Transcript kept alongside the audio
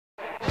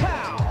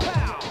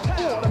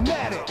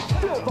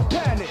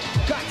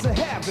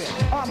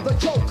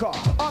Joker,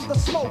 I'm the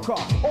smoker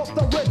of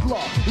the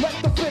Riddler. Let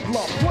the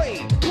fiddler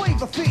play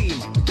the theme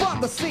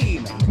from the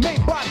scene.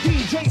 Made by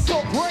DJ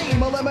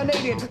Supreme,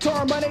 eliminated,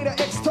 Terminator,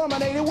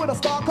 exterminated with a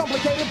style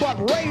complicated but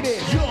rated.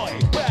 Joy,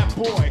 bad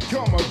boy,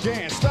 come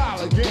again,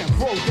 style again,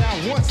 throw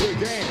down once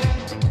again.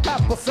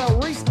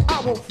 Adversaries, I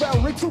will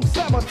ferry to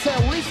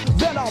cemeteries,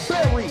 then I'll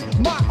bury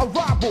my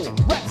arrival.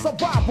 Rap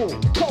survival,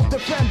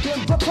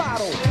 co-defending the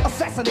title.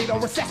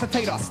 Assassinator,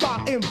 resuscitator,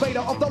 star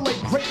invader of the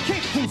late great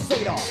King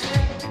Crusader.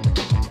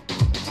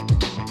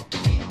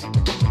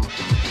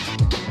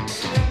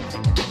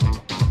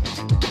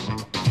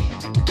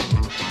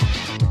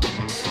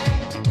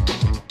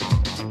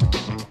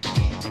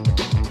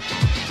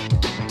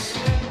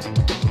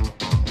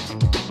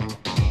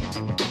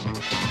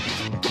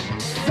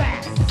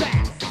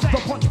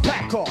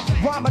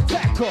 Rhyme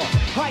attacker,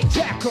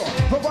 hijacker,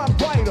 the rhyme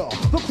writer,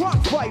 the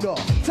crime fighter,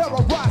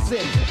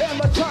 terrorizing,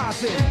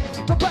 energizing,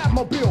 the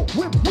Batmobile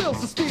with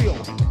wheels of steel.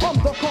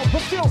 Undercover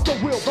steals the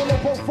wheel, the low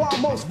profile,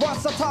 most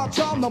versatile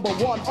child, number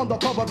one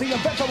undercover, the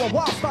inventor of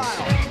wild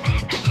style.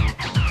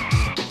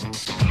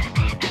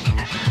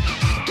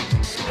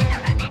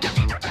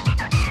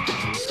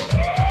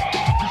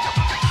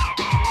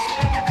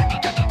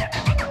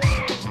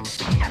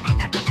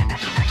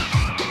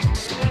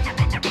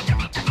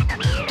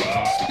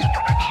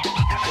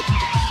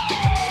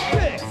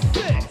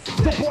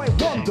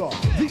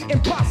 The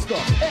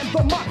imposter and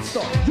the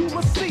monster,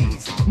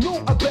 Ulysses, new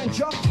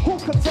avenger, who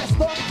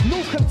contester,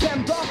 new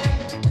contender.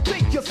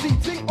 Take your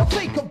seating or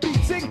take a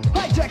beating.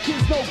 Hijack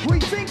is no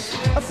greeting.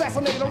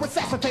 Assassinator,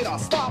 resuscitator,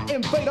 star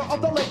invader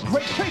of the late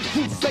great King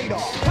Crusader.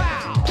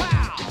 Pow,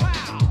 pow,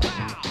 pow, pow,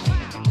 pow.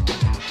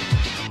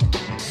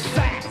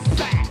 Zack,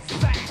 zack,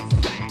 zack,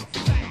 zack,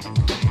 zack.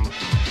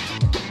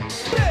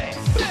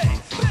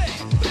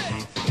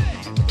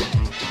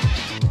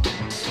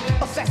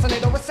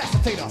 Assassinator,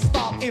 resuscitator,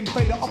 star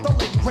invader of the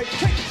late great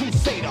King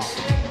Crusader.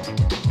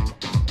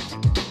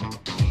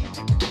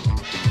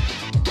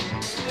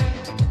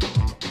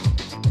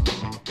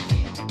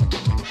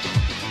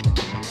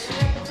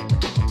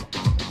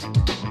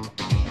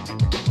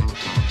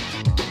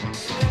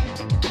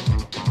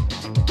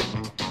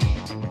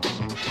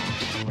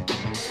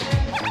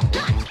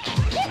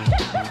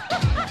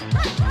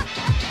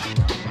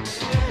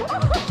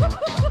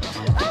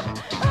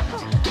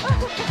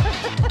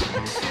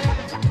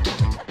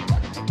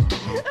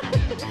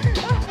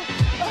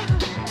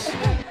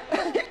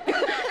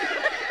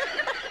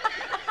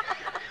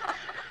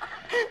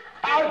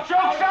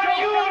 Joke's on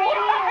you!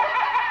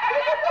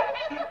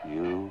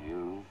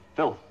 You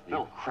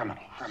filthy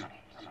criminal.